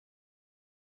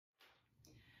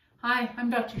Hi, I'm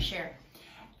Dr. Cher,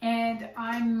 and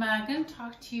I'm going to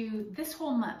talk to you this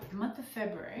whole month, the month of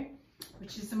February,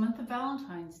 which is the month of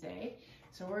Valentine's Day.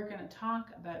 So we're going to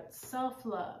talk about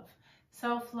self-love.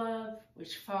 Self-love,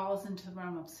 which falls into the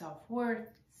realm of self-worth,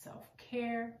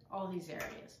 self-care, all these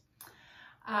areas.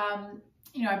 I've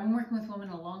been working with women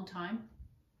a long time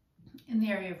in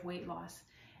the area of weight loss,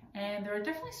 and there are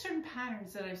definitely certain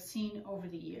patterns that I've seen over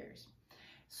the years.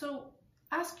 So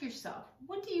ask yourself,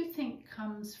 what do you think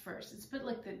comes first? It's a bit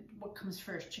like what comes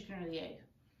first, chicken or the egg?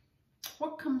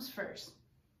 What comes first?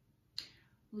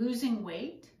 Losing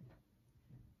weight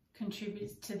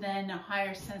contributes to then a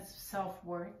higher sense of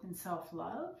self-worth and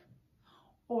self-love?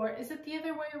 Or is it the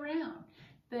other way around?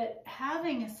 That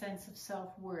having a sense of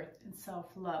self-worth and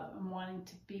self-love and wanting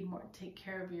to be more, take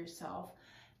care of yourself,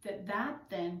 that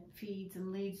then feeds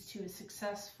and leads to a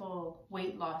successful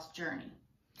weight loss journey.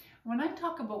 When I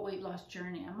talk about weight loss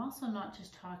journey, I'm also not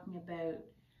just talking about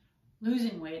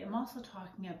losing weight, I'm also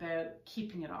talking about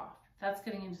keeping it off. That's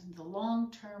getting into the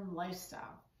long-term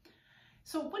lifestyle.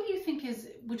 So what do you think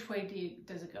which way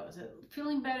does it go? Is it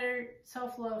feeling better,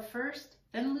 self-love first,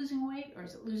 then losing weight, or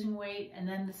is it losing weight and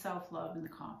then the self-love and the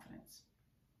confidence?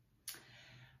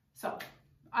 So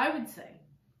I would say,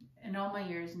 in all my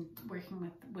years and working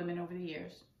with women over the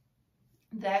years,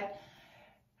 that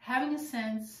having a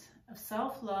sense of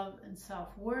self-love and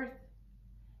self-worth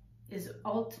is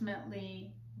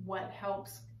ultimately what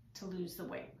helps to lose the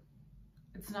weight.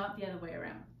 It's not the other way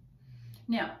around.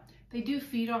 Now, they do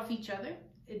feed off each other.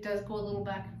 It does go a little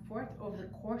back and forth over the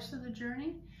course of the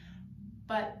journey,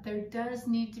 but there does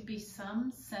need to be some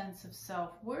sense of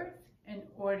self-worth in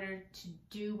order to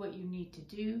do what you need to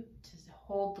do to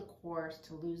hold the course,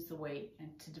 to lose the weight,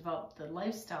 and to develop the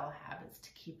lifestyle habits to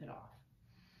keep it off.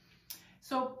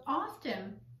 So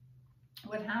often,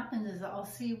 what happens is I'll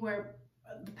see where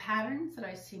the patterns that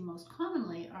I see most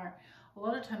commonly are a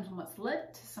lot of times what's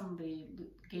led to somebody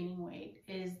gaining weight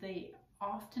is they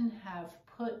often have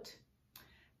put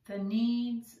the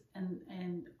needs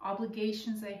and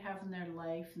obligations they have in their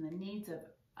life and the needs of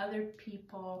other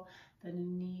people, the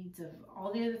needs of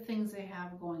all the other things they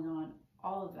have going on,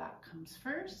 all of that comes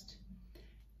first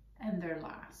and they're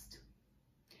last.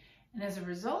 And as a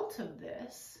result of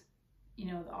this,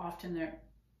 often they're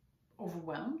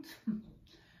overwhelmed,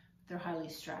 they're highly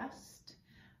stressed,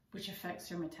 which affects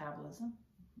their metabolism,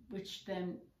 which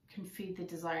then can feed the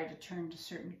desire to turn to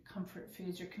certain comfort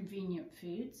foods or convenient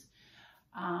foods.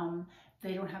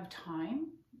 They don't have time.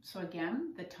 So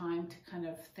again, the time to kind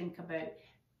of think about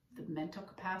the mental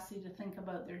capacity to think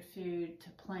about their food, to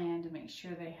plan, to make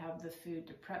sure they have the food,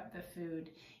 to prep the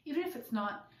food, even if it's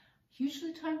not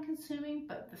hugely time consuming,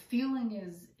 but the feeling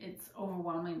is it's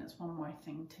overwhelming. It's one more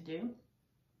thing to do.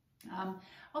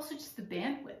 Also just the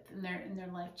bandwidth in their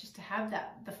life, just to have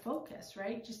the focus,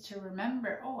 right? Just to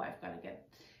remember, oh, I've got to get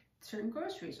certain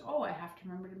groceries. Oh, I have to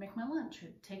remember to make my lunch or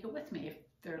take it with me if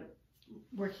they're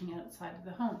working outside of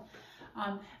the home.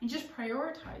 And just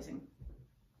prioritizing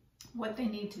what they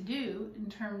need to do in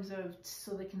terms of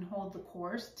so they can hold the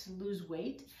course to lose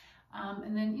weight.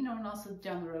 And then, and also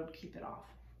down the road, keep it off,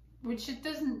 which it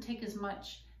doesn't take as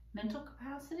much mental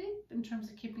capacity in terms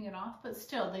of keeping it off, but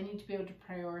still they need to be able to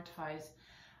prioritize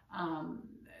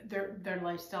their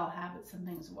lifestyle habits and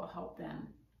things that will help them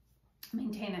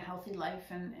maintain a healthy life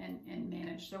and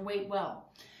manage their weight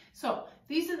well. So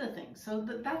these are the things. So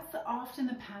that's often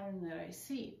the pattern that I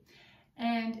see.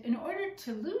 And in order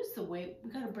to lose the weight,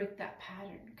 we got to break that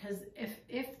pattern, because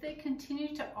if they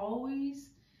continue to always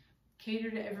cater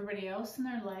to everybody else in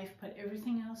their life, put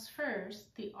everything else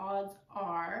first, the odds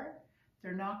are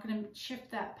they're not going to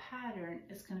shift that pattern.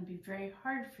 It's going to be very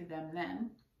hard for them then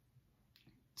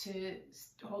to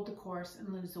hold the course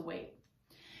and lose the weight.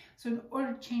 So in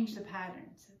order to change the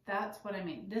patterns, that's what I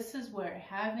mean. This is where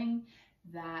having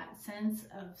that sense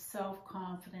of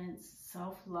self-confidence,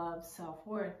 self-love,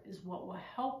 self-worth is what will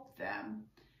help them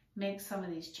make some of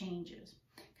these changes.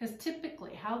 Because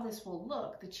typically how this will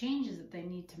look, the changes that they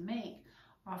need to make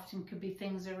often could be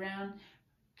things around,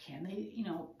 can they,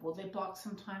 will they block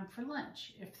some time for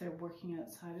lunch if they're working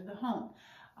outside of the home?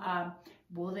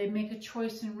 Will they make a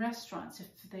choice in restaurants if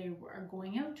they are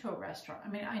going out to a restaurant? I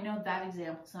mean, I know that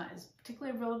example is not as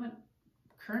particularly relevant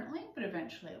currently, but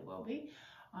eventually it will be.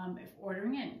 If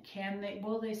ordering in,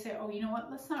 will they say, oh, you know what,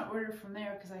 let's not order from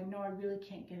there because I know I really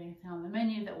can't get anything on the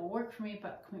menu that will work for me,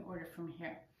 but can we order from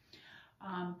here?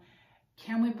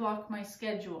 Can we block my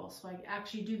schedule so I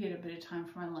actually do get a bit of time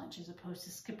for my lunch as opposed to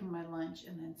skipping my lunch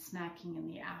and then snacking in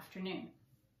the afternoon?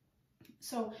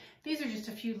 So these are just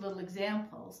a few little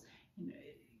examples.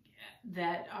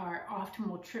 that are often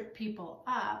will trip people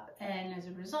up, and as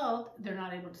a result, they're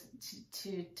not able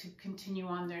to continue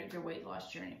on their weight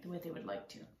loss journey the way they would like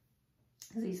to.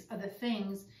 These other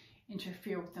things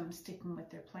interfere with them sticking with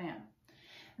their plan.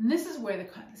 And this is where the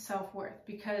self-worth,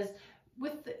 because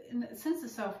in the sense of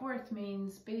self-worth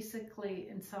means basically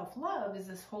in self-love is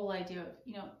this whole idea of,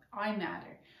 you know, I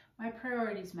matter, my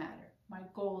priorities matter, my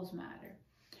goals matter,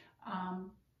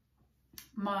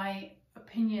 my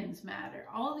opinions matter,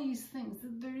 all these things.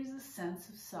 There is a sense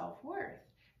of self-worth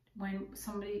when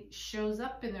somebody shows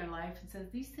up in their life and says,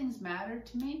 these things matter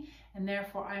to me, and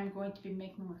therefore I'm going to be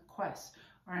making requests,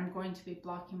 or I'm going to be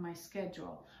blocking my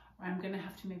schedule, or I'm going to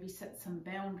have to maybe set some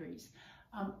boundaries.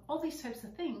 All these types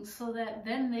of things, so that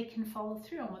then they can follow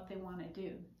through on what they want to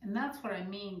do. And that's what I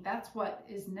mean. That's what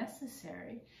is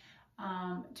necessary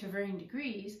to varying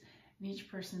degrees in each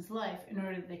person's life in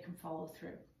order that they can follow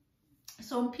through.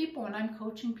 So when I'm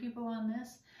coaching people on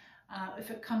this,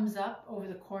 if it comes up over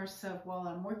the course of while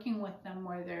I'm working with them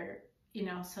where they're, you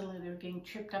know, suddenly they're getting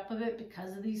tripped up a bit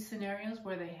because of these scenarios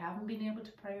where they haven't been able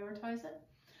to prioritize it,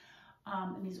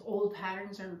 and these old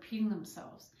patterns are repeating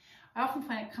themselves, I often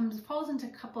find it falls into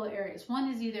a couple of areas.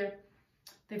 One is either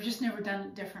they've just never done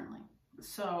it differently.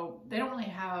 So they don't really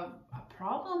have a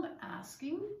problem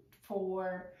asking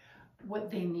for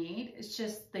what they need. It's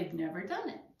just they've never done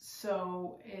it.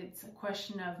 So it's a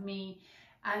question of me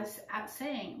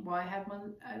saying, well, I had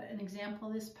an example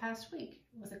this past week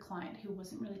with a client who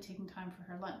wasn't really taking time for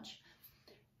her lunch.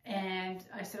 And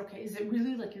I said, okay, is it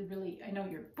really like I know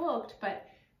you're booked, but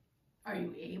are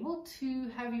you able to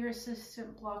have your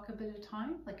assistant block a bit of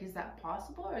time? Like, is that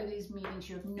possible? Or are these meetings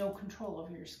you have no control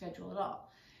over your schedule at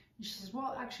all? And she says,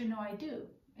 well, actually, no, I do.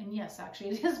 And yes,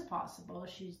 actually, it is possible.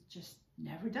 She's just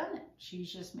never done it.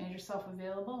 She's just made herself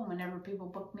available. And whenever people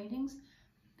book meetings,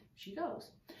 she goes.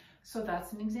 So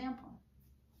that's an example.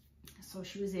 So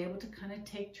she was able to kind of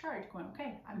take charge, going,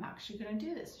 okay, I'm actually going to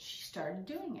do this. She started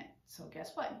doing it. So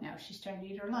guess what? Now she's starting to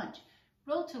eat her lunch.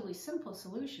 Relatively simple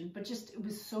solution, but just it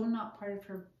was so not part of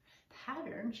her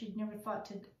pattern. She'd never thought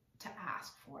to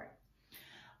ask for it.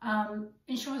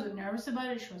 And she wasn't nervous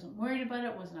about it. She wasn't worried about it.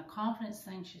 It wasn't a confidence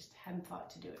thing. She just hadn't thought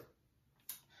to do it.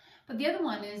 But the other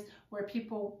one is where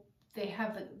people, they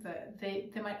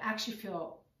might actually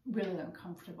feel really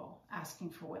uncomfortable asking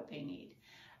for what they need.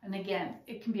 And again,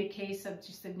 it can be a case of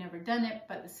just they've never done it,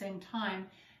 but at the same time,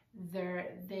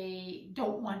 they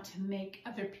don't want to make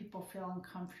other people feel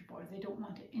uncomfortable, or they don't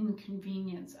want to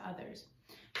inconvenience others.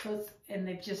 So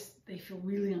they feel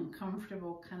really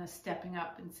uncomfortable kind of stepping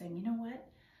up and saying, you know what,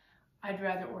 I'd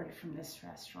rather order from this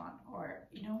restaurant, or,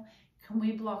 you know, can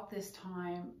we block this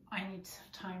time? I need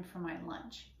time for my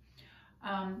lunch.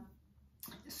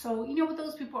 So, you know, with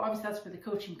those people, obviously that's where the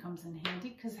coaching comes in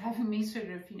handy, because having me sort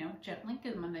of, you know, gently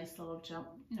give them a nice little jump,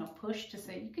 you know, push to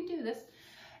say, you can do this.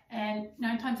 And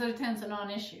 9 times out of 10, it's a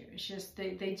non-issue. It's just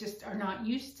they just are not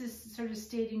used to sort of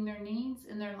stating their needs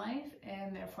in their life,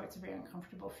 and therefore it's a very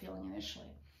uncomfortable feeling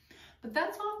initially. But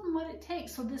that's often what it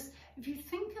takes. So this, if you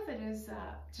think of it as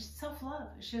just self-love,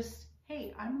 it's just,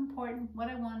 hey, I'm important. What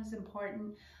I want is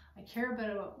important. I care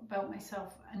about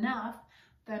myself enough.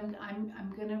 Then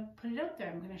I'm going to put it out there.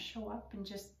 I'm going to show up and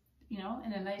just, you know,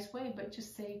 in a nice way, but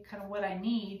just say kind of what I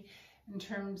need in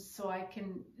terms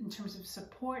of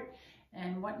support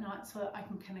and whatnot, so that I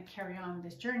can kind of carry on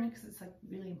this journey, because it's like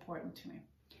really important to me.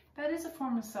 That is a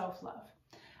form of self-love.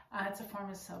 It's a form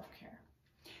of self-care.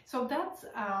 So that's,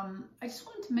 I just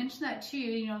wanted to mention that to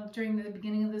you, you know, during the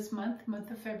beginning of this month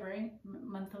of February,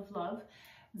 month of love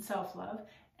and self-love.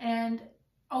 And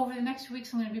over the next few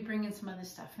weeks, I'm going to be bringing some other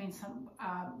stuff. I mean,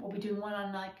 we'll be doing one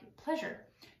on like pleasure,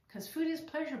 because food is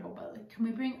pleasurable, but like, can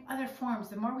we bring other forms?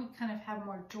 The more we kind of have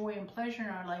more joy and pleasure in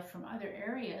our life from other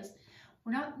areas,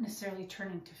 we're not necessarily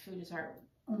turning to food as our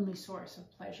only source of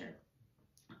pleasure.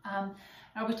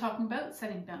 I'll be talking about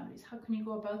setting boundaries. How can you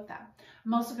go about that?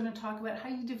 I'm also going to talk about how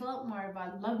you develop more of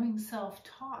a loving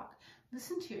self-talk.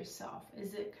 Listen to yourself.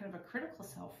 Is it kind of a critical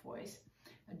self-voice,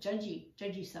 a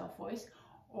judgy self-voice,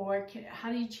 or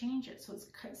how do you change it so it's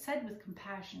said with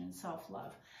compassion and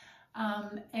self-love?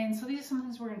 And so these are some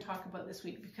things we're going to talk about this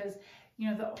week, because you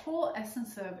know, the whole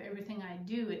essence of everything I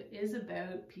do, it is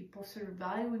about people sort of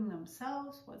valuing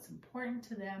themselves, what's important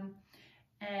to them,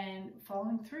 and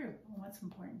following through on what's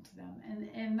important to them.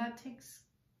 And that takes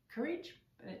courage,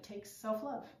 but it takes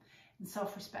self-love and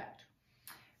self-respect.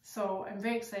 So I'm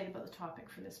very excited about the topic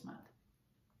for this month.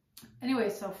 Anyway,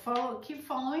 so keep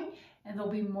following, and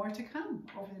there'll be more to come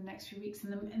over the next few weeks.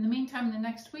 In the meantime, the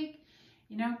next week,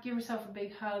 you know, give yourself a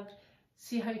big hug.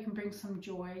 See how you can bring some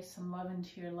joy, some love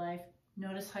into your life.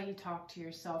 Notice how you talk to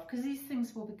yourself, because these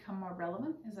things will become more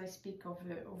relevant as I speak over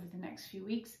the next few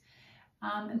weeks.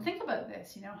 And think about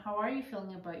this, how are you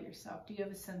feeling about yourself? Do you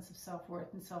have a sense of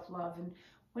self-worth and self-love? And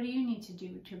what do you need to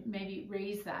do to maybe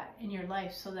raise that in your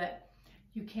life so that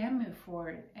you can move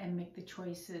forward and make the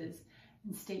choices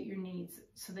and state your needs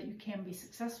so that you can be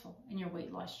successful in your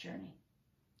weight loss journey?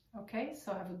 Okay,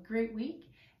 so have a great week,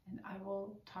 and I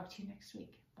will talk to you next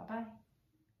week. Bye-bye.